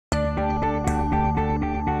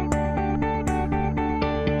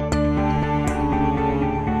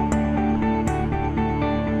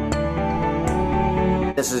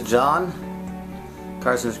This is John,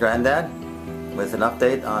 Carson's granddad, with an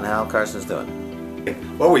update on how Carson's doing.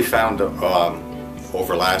 What we found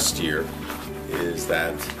over last year is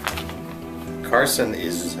that Carson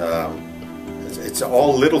is, it's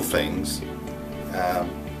all little things.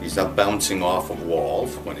 He's not bouncing off of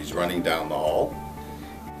walls when he's running down the hall.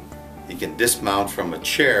 He can dismount from a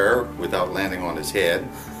chair without landing on his head,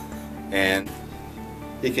 and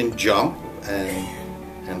he can jump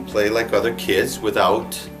and play like other kids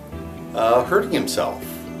without hurting himself.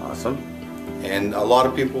 Awesome. And a lot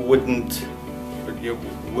of people wouldn't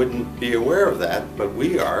be aware of that, but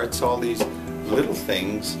we are. It's all these little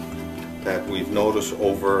things that we've noticed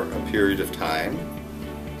over a period of time.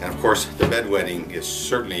 And of course, the bedwetting is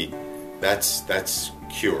certainly, that's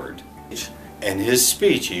cured. And his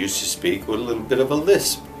speech, he used to speak with a little bit of a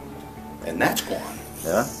lisp, and that's gone.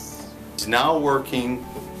 Yeah?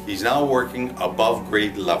 He's now working above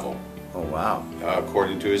grade level. Oh, wow.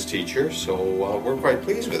 According to his teacher, so we're quite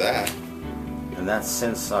pleased with that. And that's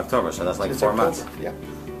since October, so that's like Since 4 October, months. Yeah.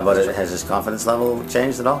 But has his confidence level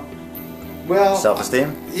changed at all? Well,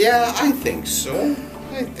 self-esteem? Yeah, I think so.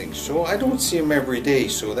 I think so. I don't see him every day,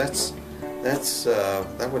 so that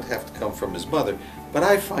would have to come from his mother. But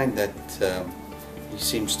I find that he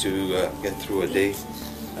seems to get through a day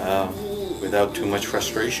without too much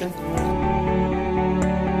frustration.